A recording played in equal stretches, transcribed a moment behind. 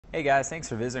Hey guys, thanks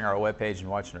for visiting our webpage and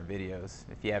watching our videos.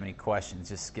 If you have any questions,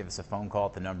 just give us a phone call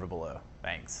at the number below.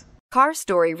 Thanks. Car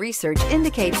Story research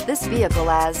indicates this vehicle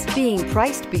as being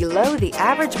priced below the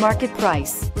average market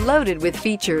price, loaded with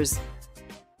features.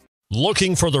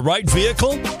 Looking for the right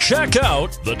vehicle? Check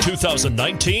out the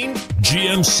 2019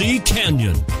 GMC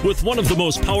Canyon. With one of the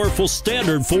most powerful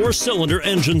standard 4-cylinder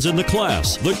engines in the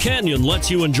class, the Canyon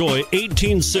lets you enjoy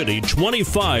 18 city,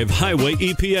 25 highway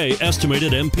EPA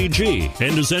estimated MPG,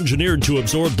 and is engineered to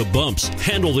absorb the bumps,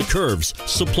 handle the curves,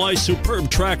 supply superb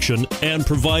traction, and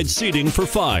provide seating for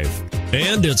 5.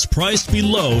 And it's priced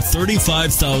below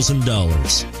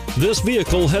 $35,000. This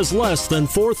vehicle has less than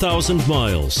 4,000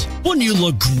 miles. Wouldn't you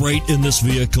look great in this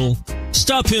vehicle?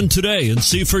 Stop in today and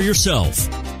see for yourself.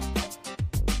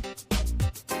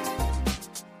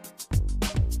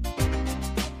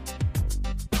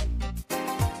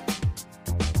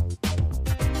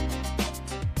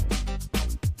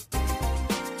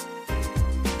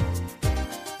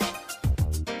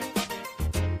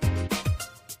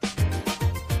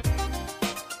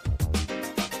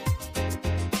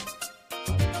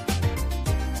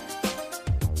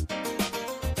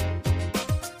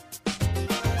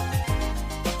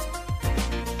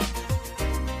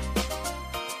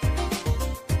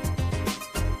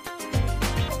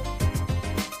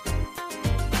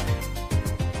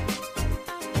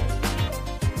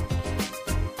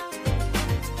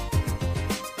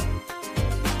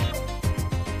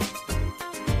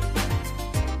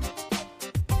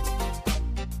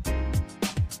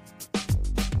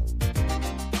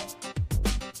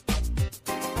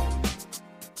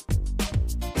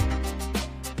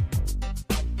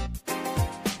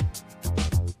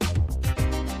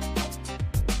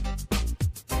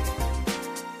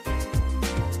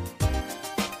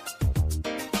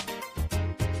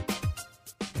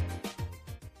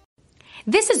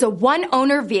 This is a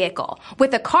one-owner vehicle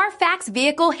with a Carfax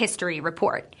Vehicle History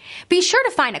Report. Be sure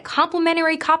to find a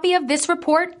complimentary copy of this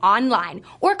report online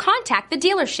or contact the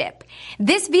dealership.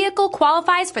 This vehicle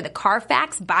qualifies for the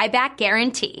Carfax Buyback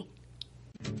Guarantee.